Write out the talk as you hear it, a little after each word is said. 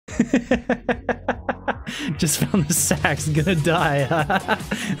Just found the sacks, gonna die.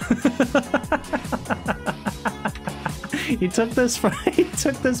 He took this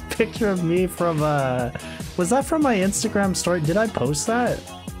picture of me from was that from my Instagram story? Did I post that?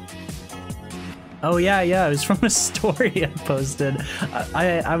 Oh yeah, it was from a story I posted.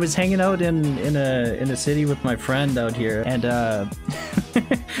 I was hanging out in a city with my friend out here, and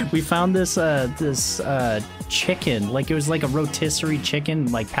we found this chicken, like it was like a rotisserie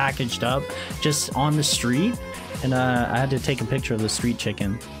chicken, like packaged up, just on the street, and I had to take a picture of the street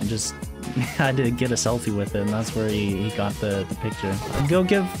chicken and just had to get a selfie with it, and that's where he got the picture. Go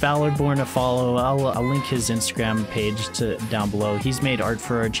give Valorborn a follow. I'll link his Instagram page down below. He's made art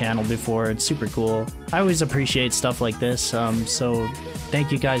for our channel before. It's super cool. I always appreciate stuff like this, so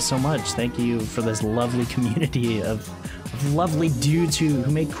thank you guys so much. Thank you for this lovely community of lovely dudes who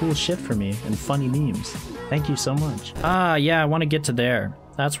make cool shit for me and funny memes. Thank you so much. Yeah, I want to get to there.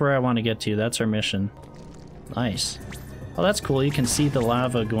 That's where I want to get to. That's our mission. Nice. Oh, that's cool. You can see the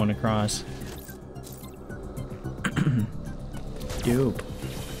lava going across. Dope.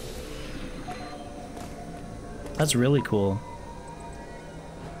 That's really cool.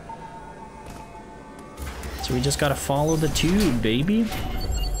 So we just gotta follow the tube, baby.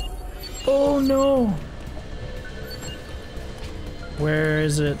 Oh no! Where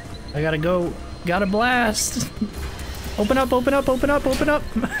is it? I gotta go. Gotta blast! Open up, open up, open up, open up!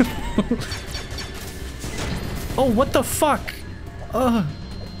 Oh, what the fuck?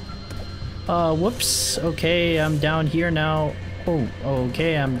 Whoops. Okay, I'm down here now. Oh,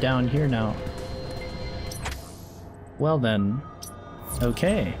 okay, I'm down here now. Well then.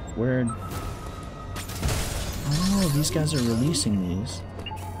 Okay, where... Oh, these guys are releasing these.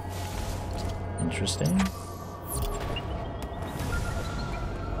 Interesting.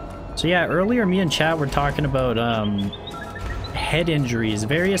 So yeah, earlier me and chat were talking about, head injuries.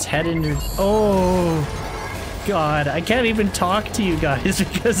 Various head injuries. Oh... God, I can't even talk to you guys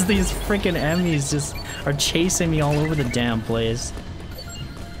because these freaking enemies just are chasing me all over the damn place.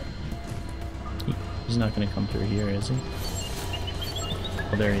 He's not gonna come through here, is he?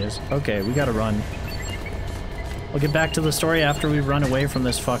 Oh, there he is. Okay, we gotta run. We'll get back to the story after we run away from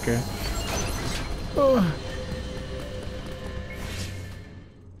this fucker. Oh.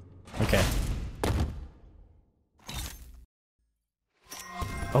 Okay.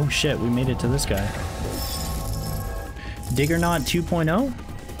 Oh shit, we made it to this guy. Diggernaut 2.0?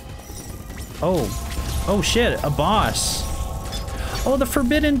 Oh. Oh shit, a boss. Oh, the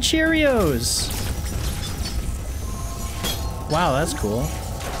Forbidden Cheerios! Wow, that's cool.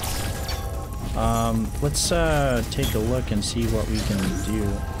 Let's take a look and see what we can do.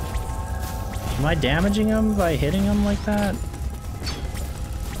 Am I damaging him by hitting him like that?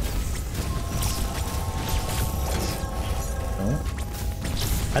 No.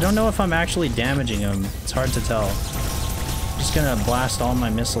 I don't know if I'm actually damaging him. It's hard to tell. Just gonna blast all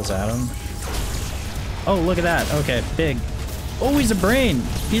my missiles at him. Oh, look at that. Okay, big. Oh, he's a brain.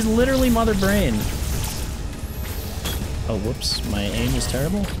 He's literally Mother Brain. Oh, whoops. My aim is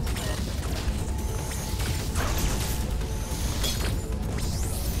terrible.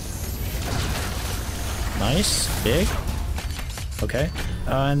 Nice. Big. Okay.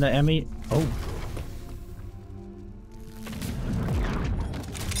 And the Emmy. Oh.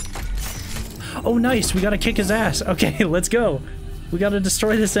 Oh, nice. We gotta kick his ass. Okay, let's go. We gotta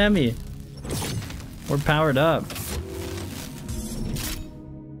destroy this Emmy. We're powered up.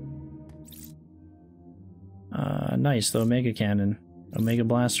 Nice. The Omega Cannon. Omega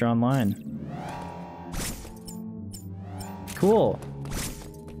Blaster online. Cool.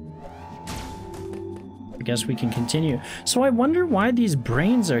 I guess we can continue. So I wonder why these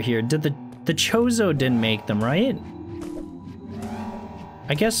brains are here. Did the Chozo didn't make them, right?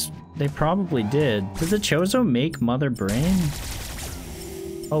 I guess they probably did. Did the Chozo make Mother Brain?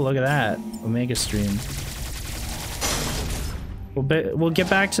 Oh, look at that. Omega Stream. We'll get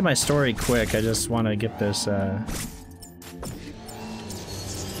back to my story quick. I just want to get this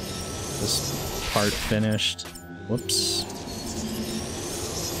this part finished. Whoops.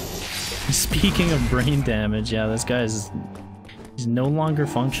 Speaking of brain damage, yeah, this guy's... he's no longer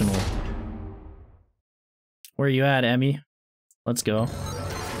functional. Where are you at, Emmy? Let's go.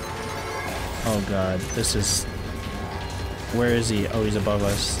 Oh god, this is... where is he? Oh, he's above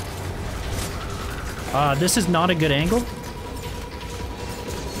us. This is not a good angle.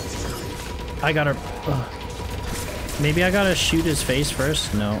 I gotta... maybe I gotta shoot his face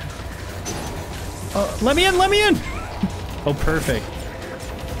first? No. Oh, let me in! Let me in! Oh, perfect.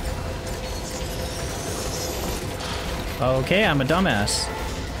 Okay, I'm a dumbass.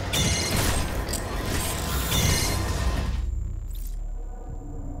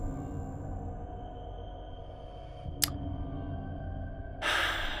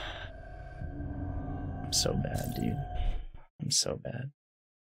 so bad, dude. I'm so bad.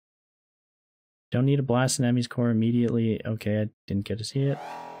 Don't need to blast an enemy's core immediately. Okay, I didn't get to see it.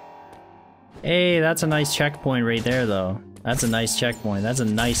 Hey, that's a nice checkpoint right there, though. That's a nice checkpoint. That's a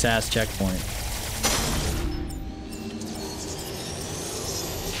nice-ass checkpoint.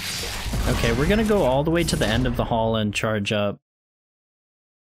 Okay, we're gonna go all the way to the end of the hall and charge up.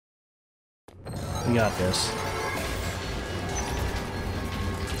 We got this.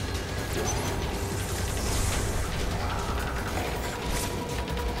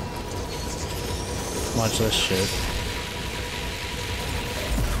 Watch this shit.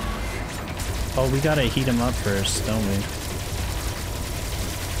 Oh, we gotta heat him up first, don't we?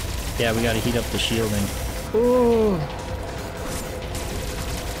 Yeah, we gotta heat up the shielding. Ooh!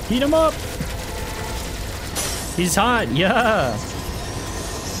 Heat him up! He's hot, yeah!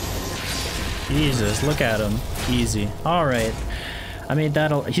 Jesus, look at him. Easy. Alright. I mean,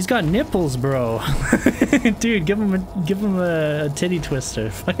 that'll... He's got nipples, bro! Dude, give him a titty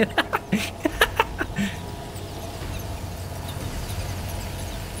twister.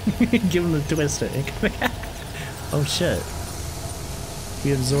 Give him the twister. Oh shit.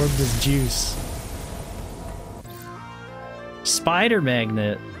 We absorbed his juice. Spider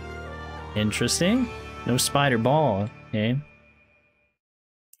magnet. Interesting. No spider ball. Okay.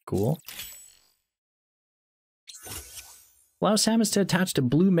 Cool. Allow Samus to attach to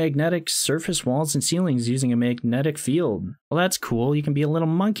blue magnetic surface walls and ceilings using a magnetic field. Well, that's cool. You can be a little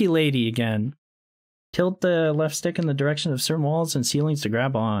monkey lady again. Tilt the left stick in the direction of certain walls and ceilings to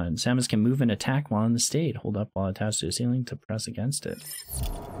grab on. Samus can move and attack while in the state. Hold up while attached to a ceiling to press against it.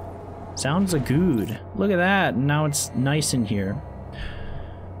 Sounds a good. Look at that. Now it's nice in here.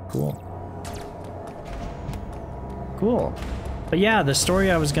 Cool. Cool. But yeah, the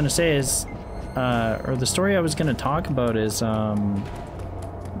story I was gonna say is, or the story I was gonna talk about is,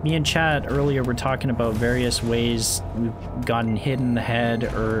 me and Chad earlier were talking about various ways we've gotten hit in the head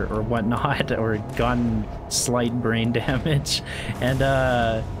or whatnot, or gotten slight brain damage. And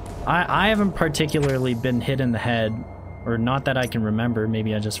I haven't particularly been hit in the head, or not that I can remember,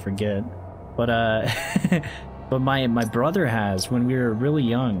 maybe I just forget. But but my brother has when we were really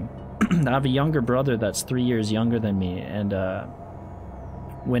young. I have a younger brother that's 3 years younger than me, and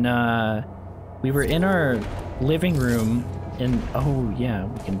when we were in our living room. Oh yeah,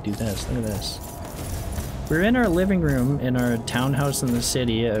 we can do this. Look at this. We're in our living room in our townhouse in the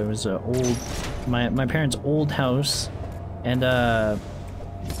city. It was a old, my parents' old house, and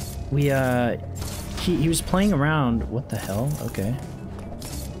he was playing around. What the hell? Okay.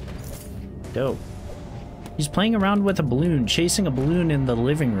 Dope. He's playing around with a balloon, chasing a balloon in the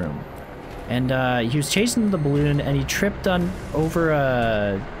living room, and he was chasing the balloon, and he tripped over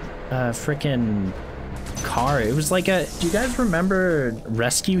a frickin' car. It was like a... Do you guys remember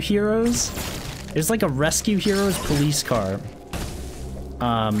Rescue Heroes? It was like a Rescue Heroes police car.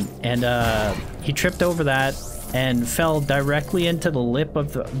 He tripped over that and fell directly into the lip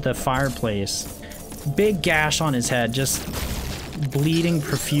of the fireplace. Big gash on his head, just bleeding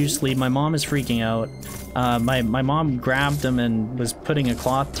profusely. My mom is freaking out. My mom grabbed him and was putting a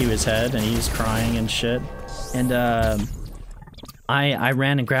cloth to his head, and he was crying and shit. And I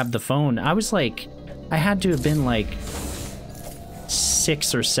ran and grabbed the phone. I was like... I had to have been like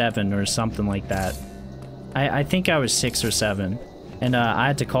 6 or 7 or something like that. I think I was 6 or 7, and I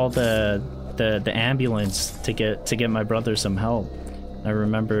had to call the ambulance to get my brother some help. I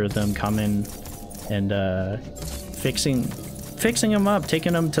remember them coming and fixing him up,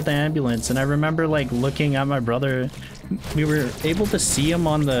 taking him to the ambulance, and I remember like looking at my brother. We were able to see him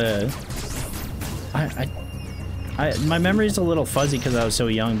on the... my memory's a little fuzzy because I was so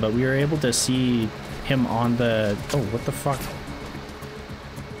young, but we were able to see him on the... Oh, what the fuck?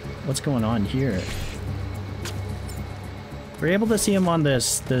 What's going on here? We're able to see him on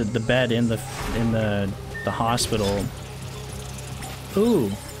the bed in the hospital.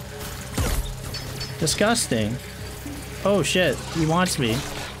 Ooh. Disgusting. Oh shit, he wants me.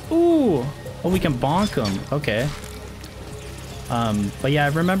 Ooh. Oh, we can bonk him. Okay. But yeah, I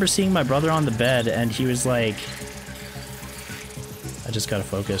remember seeing my brother on the bed, and he was like... I just gotta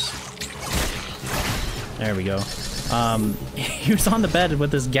focus. There we go. He was on the bed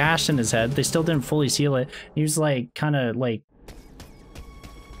with this gash in his head. They still didn't fully seal it. He was like, kind of like...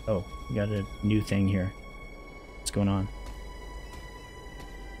 Oh, we got a new thing here. What's going on?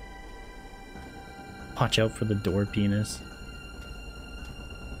 Watch out for the door penis.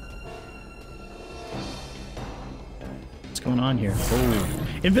 What's going on here?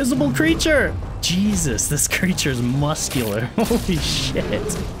 Oh, invisible creature! Jesus, this creature's muscular. Holy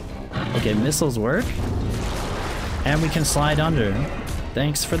shit. Okay, missiles work. And we can slide under.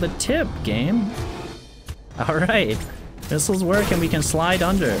 Thanks for the tip, game. Alright. Missiles work and we can slide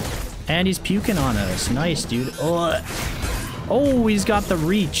under. And he's puking on us. Nice, dude. Oh, he's got the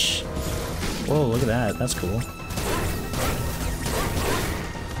reach. Whoa, look at that. That's cool.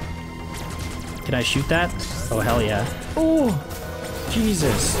 Can I shoot that? Oh, hell yeah. Oh,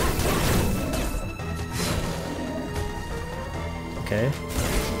 Jesus. Okay.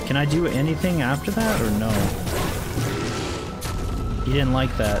 Can I do anything after that or no? He didn't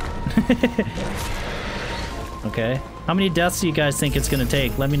like that. Okay. How many deaths do you guys think it's gonna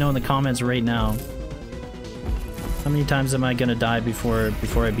take? Let me know in the comments right now. How many times am I gonna die before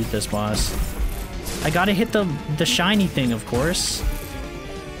I beat this boss? I gotta hit the shiny thing, of course.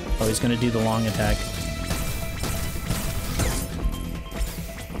 Oh, he's gonna do the long attack.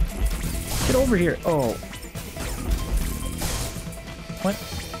 Get over here. Oh. What?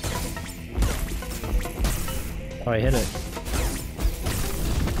 Oh, I hit it.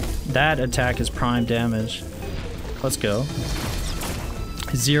 That attack is prime damage. Let's go.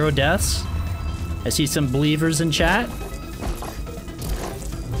 0 deaths. I see some believers in chat.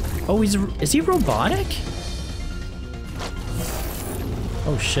 Oh, is he robotic?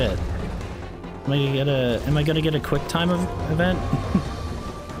 Oh shit. Am I gonna get a quick time event?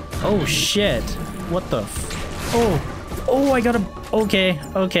 Oh shit. What the Oh, I gotta... Okay,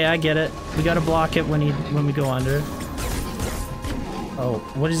 I get it. We gotta block it when we go under. Oh,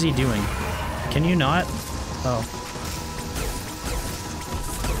 what is he doing? Can you not? Oh.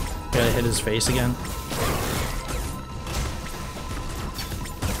 Gotta hit his face again.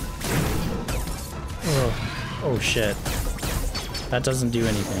 Oh shit. That doesn't do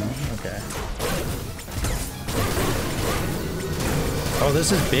anything. Okay. Oh,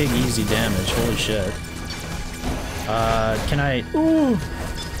 this is big, easy damage. Holy shit. Can I... Ooh!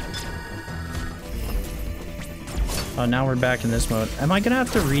 Oh, now we're back in this mode. Am I gonna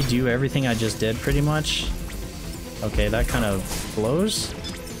have to redo everything I just did, pretty much? Okay, that kind of blows.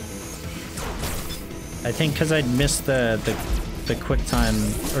 I think because I missed the quick time,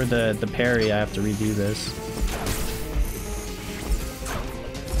 or the parry, I have to redo this.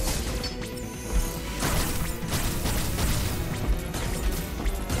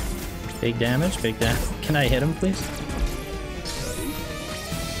 Big damage, big damage. Can I hit him, please?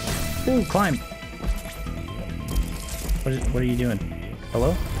 Ooh, climb. What are you doing?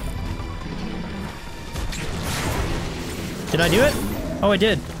 Hello? Did I do it? Oh, I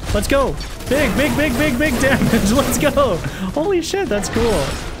did. Let's go. Big damage. Let's go. Holy shit, that's cool.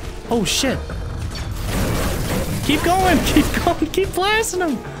 Oh, shit. Keep going. Keep blasting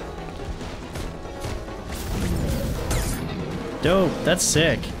him. Dope. That's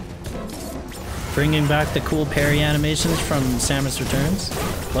sick. Bringing back the cool parry animations from Samus Returns.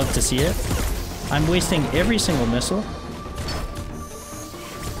 Love to see it. I'm wasting every single missile.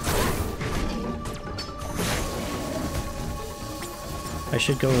 I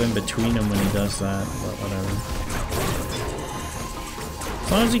should go in between him when he does that, but whatever.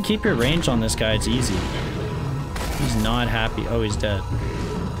 As long as you keep your range on this guy, it's easy. He's not happy. Oh, he's dead.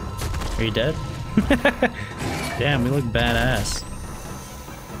 Are you dead? Damn, we look badass.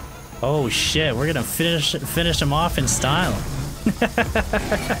 Oh shit, we're gonna finish him off in style.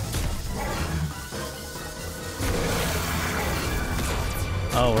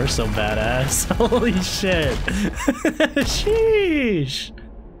 Oh, we're so badass. Holy shit. Sheesh.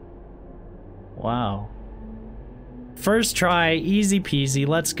 Wow. First try, easy peasy,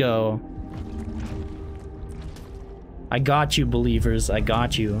 let's go. I got you, believers, I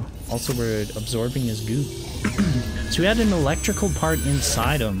got you. Also, we're absorbing his goop. So we had an electrical part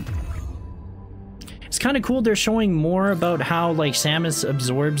inside him. It's kind of cool they're showing more about how, like, Samus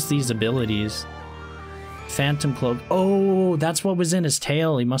absorbs these abilities. Phantom Cloak. Oh, that's what was in his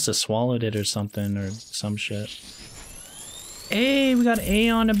tail. He must have swallowed it or something, or some shit. Hey, we got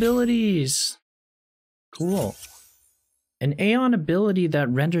Aeon abilities. Cool. An Aeon ability that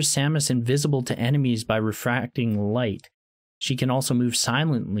renders Samus invisible to enemies by refracting light. She can also move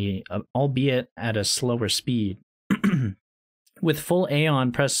silently, albeit at a slower speed. With full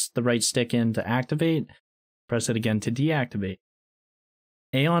Aeon, press the right stick in to activate, press it again to deactivate.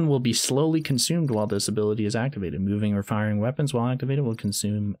 Aeon will be slowly consumed while this ability is activated. Moving or firing weapons while activated will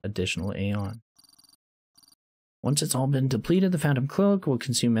consume additional Aeon. Once it's all been depleted, the Phantom Cloak will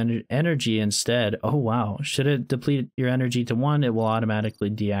consume energy instead. Oh wow, should it deplete your energy to 1, it will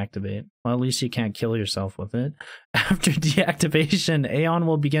automatically deactivate. Well, at least you can't kill yourself with it. After deactivation, Aeon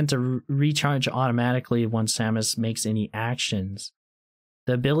will begin to recharge automatically once Samus makes any actions.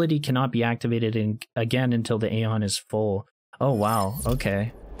 The ability cannot be activated again until the Aeon is full. Oh wow,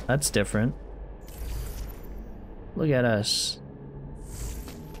 okay. That's different. Look at us.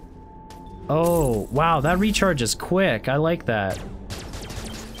 Oh, wow, that recharge is quick. I like that.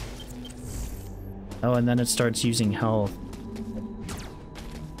 Oh, and then it starts using health.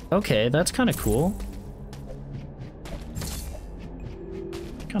 Okay, that's kind of cool.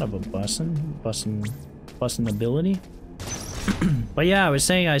 Kind of a bussin' ability. But yeah, I was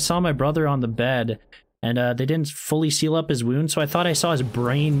saying I saw my brother on the bed, and they didn't fully seal up his wound, so I thought I saw his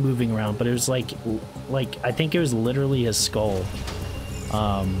brain moving around, but it was like I think it was literally his skull.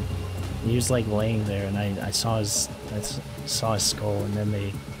 He was like laying there, and I saw his skull, and then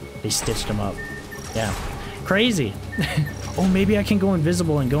they stitched him up. Yeah, crazy. Oh, maybe I can go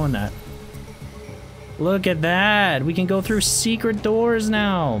invisible and go in that. Look at that! We can go through secret doors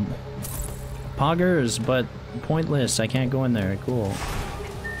now. Poggers, but pointless. I can't go in there. Cool.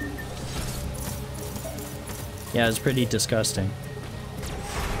 Yeah, it's pretty disgusting.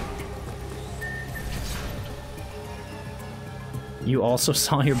 You also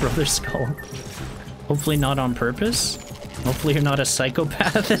saw your brother's skull. Hopefully not on purpose. Hopefully you're not a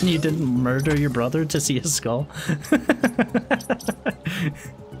psychopath and you didn't murder your brother to see his skull.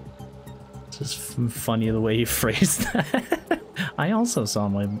 It's just funny the way you phrased that. I also saw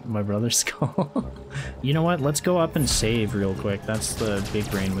my brother's skull. You know what? Let's go up and save real quick. That's the big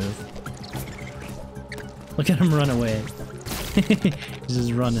brain move. Look at him run away. He's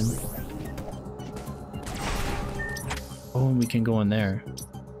just running. Oh, and we can go in there.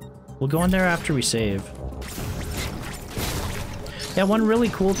 We'll go in there after we save. Yeah, one really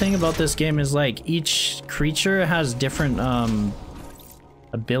cool thing about this game is like each creature has different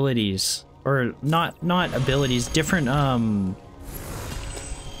abilities, or not abilities, different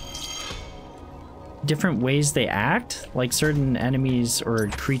different ways they act. Like certain enemies or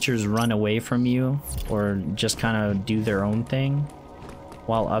creatures run away from you or just kind of do their own thing,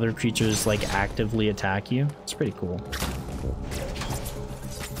 while other creatures like actively attack you. It's pretty cool.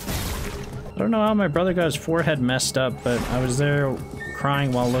 I don't know how my brother got his forehead messed up, but I was there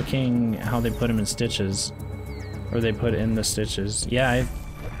crying while looking how they put him in stitches. Or they put in the stitches. Yeah,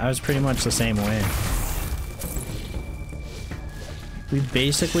 I was pretty much the same way. We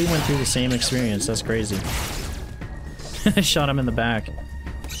basically went through the same experience. That's crazy. I shot him in the back.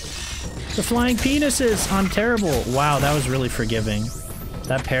 The flying penises! I'm terrible! Wow, that was really forgiving.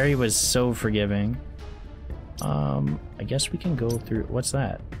 That parry was so forgiving. I guess we can go through... What's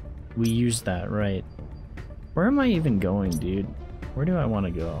that? We used that, right. Where am I even going, dude? Where do I want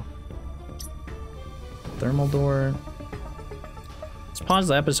to go? Thermal door. Let's pause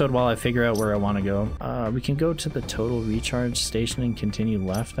the episode while I figure out where I want to go. We can go to the total recharge station and continue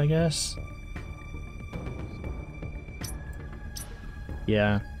left, I guess.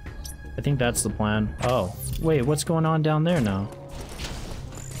 Yeah. I think that's the plan. Oh, wait, what's going on down there now?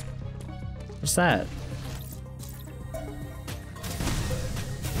 What's that?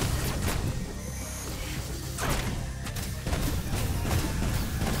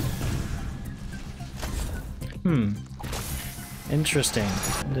 Interesting.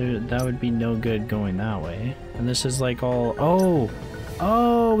 That would be no good going that way. And this is like all...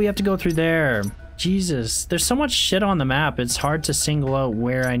 Oh, we have to go through there. Jesus, there's so much shit on the map. It's hard to single out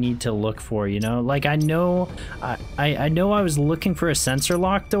where I need to look for, you know? Like, I know I know I was looking for a sensor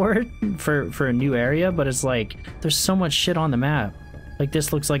lock door for a new area, but it's like, there's so much shit on the map. Like,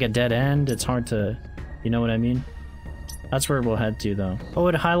 this looks like a dead end. It's hard to... You know what I mean? That's where we'll head to, though. Oh,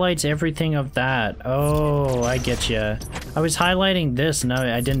 it highlights everything of that. Oh, I get ya. I was highlighting this, and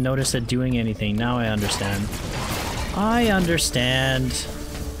I didn't notice it doing anything. Now I understand. I understand.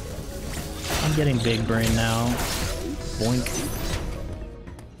 I'm getting big brain now. Boink.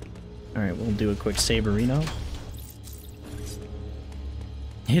 Alright, we'll do a quick Saberino.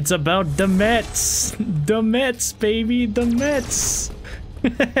 It's about the Mets! The Mets, baby! The Mets!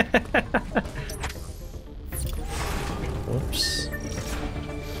 Whoops.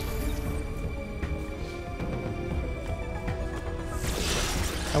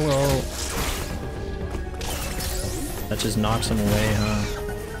 Hello. That just knocks him away, huh?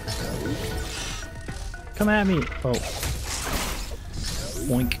 Come at me! Oh.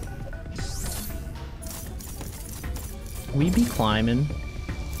 Boink. We be climbing.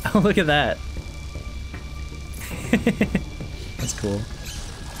 Oh, look at that. That's cool.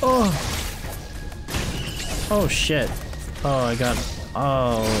 Oh! Oh, shit. Oh, I got...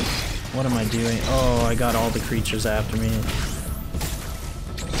 Oh, what am I doing? Oh, I got all the creatures after me.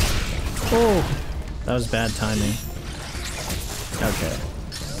 Oh! That was bad timing. Okay.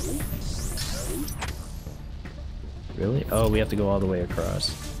 Really? Oh, we have to go all the way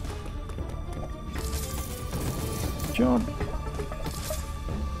across. Jump!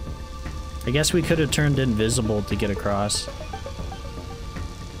 I guess we could have turned invisible to get across.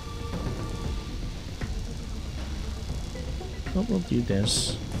 But we'll do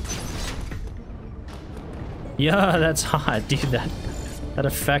this. Yeah, that's hot, dude. That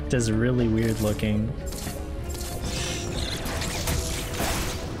effect is really weird looking.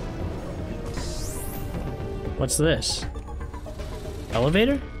 What's this?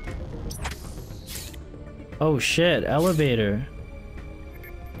 Elevator? Oh shit, elevator.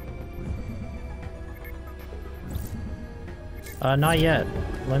 Not yet.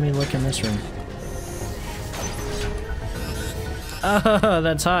 Let me look in this room. Oh,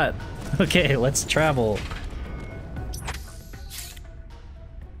 that's hot. Okay, let's travel.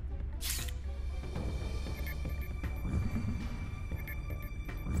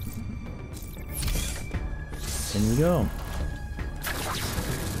 In we go.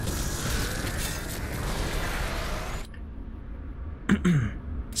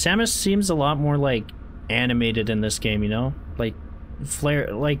 Samus seems a lot more like animated in this game, you know? Like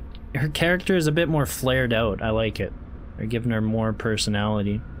like her character is a bit more flared out. I like it. They're giving her more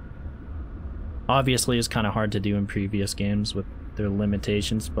personality. Obviously it's kind of hard to do in previous games with their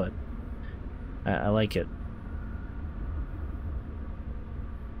limitations, but I like it.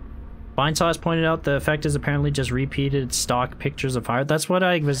 Sauce pointed out the effect is apparently just repeated stock pictures of fire. That's what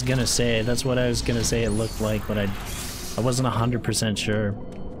I was gonna say. That's what I was gonna say it looked like, but I wasn't 100% sure.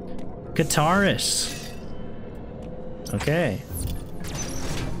 Kataris. Okay.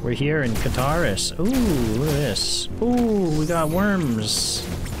 We're here in Kataris. Ooh, look at this. Ooh, we got worms.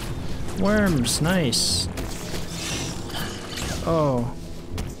 Worms, nice. Oh.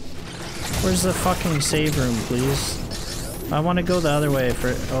 Where's the fucking save room, please? I want to go the other way for...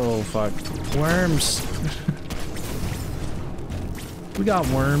 Oh, fuck. Worms. We got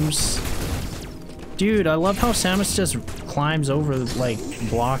worms. Dude, I love how Samus just climbs over, like,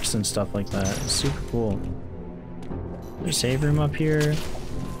 blocks and stuff like that. It's super cool. There's a save room up here.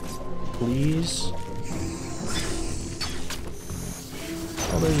 Please.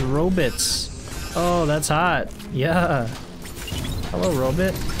 Oh, there's robots. Oh, that's hot. Yeah. Hello,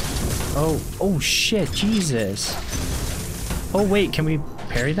 robot. Oh shit, Jesus. Oh wait, can we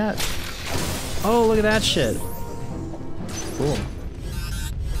parry that? Oh, look at that shit. Cool.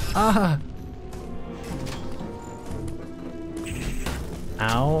 Ah!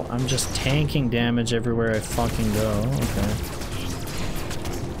 Ow, I'm just tanking damage everywhere I fucking go. Okay.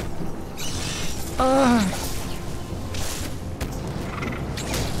 Ah!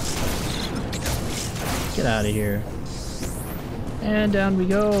 Get out of here. And down we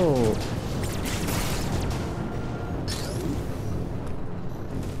go.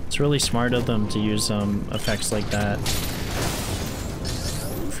 It's really smart of them to use effects like that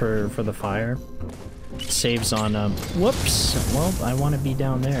for the fire. It saves on whoops. Well, I want to be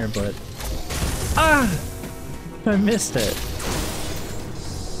down there, but ah, I missed it.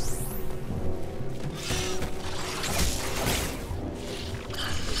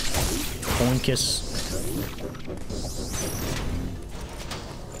 Boinkus.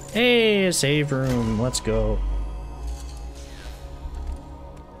 Hey, a save room. Let's go.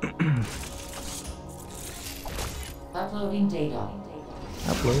 Uploading data.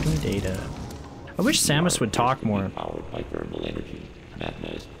 Uploading data. I wish Samus would talk more. Powered by thermal energy. Magma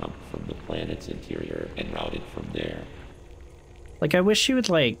is pumped from the planet's interior and routed from there. Like, I wish she would,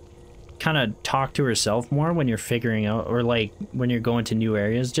 like, kind of talk to herself more when you're figuring out, or, like, when you're going to new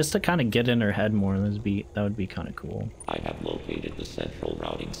areas, just to kind of get in her head more. That would be kind of cool. I have located the central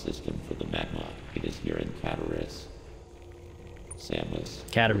routing system for the magma. It is here in Kataris. Samus,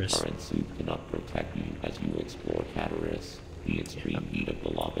 Kataris. your current suit cannot protect you as you explore Kataris. The extreme heat of the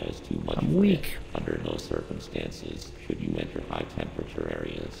lava is too much I'm for weak. it. Under no circumstances should you enter high temperature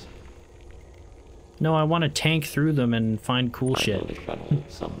areas. No, I want to tank through them and find cool I shit. know the shuttle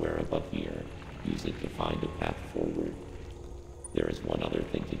somewhere above here. Use it to find a path forward. There is one other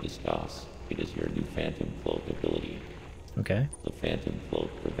thing to discuss. It is your new Phantom Cloak ability. Okay. The Phantom Cloak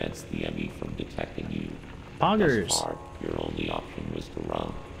prevents the enemy from detecting you. Poggers. Thus far, your only option was to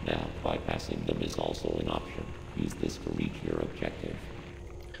run. Now, bypassing them is also an option. Use this to reach your objective.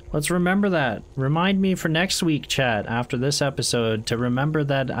 Let's remember that. Remind me for next week, chat, after this episode, to remember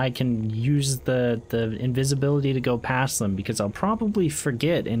that I can use the invisibility to go past them, because I'll probably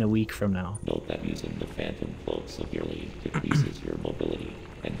forget in a week from now. Note that using the Phantom Cloak severely decreases your mobility,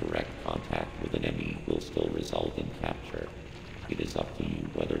 and direct contact with an enemy will still result in capture. It is up to you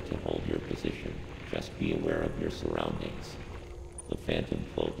whether to hold your position. Just be aware of your surroundings. The Phantom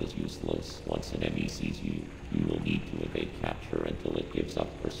Cloak is useless. Once an enemy sees you, you will need to evade capture until it gives up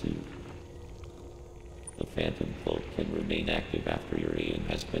pursuit. The Phantom Cloak can remain active after your aim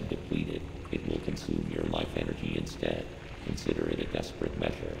has been depleted. It will consume your life energy instead. Consider it a desperate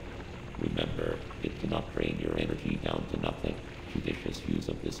measure. Remember, it cannot drain your energy down to nothing. Judicious use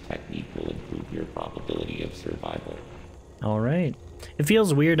of this technique will improve your probability of survival. Alright. It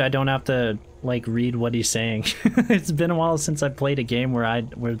feels weird I don't have to, like, read what he's saying. It's been a while since I played a game where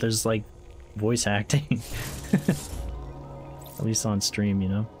there's, like, voice acting. At least on stream, you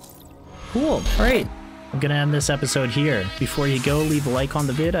know? Cool. Alright. I'm gonna end this episode here. Before you go, leave a like on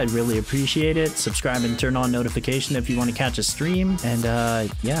the vid. I'd really appreciate it. Subscribe and turn on notification if you want to catch a stream. And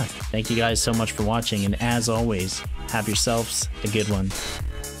yeah, thank you guys so much for watching. And as always, have yourselves a good one.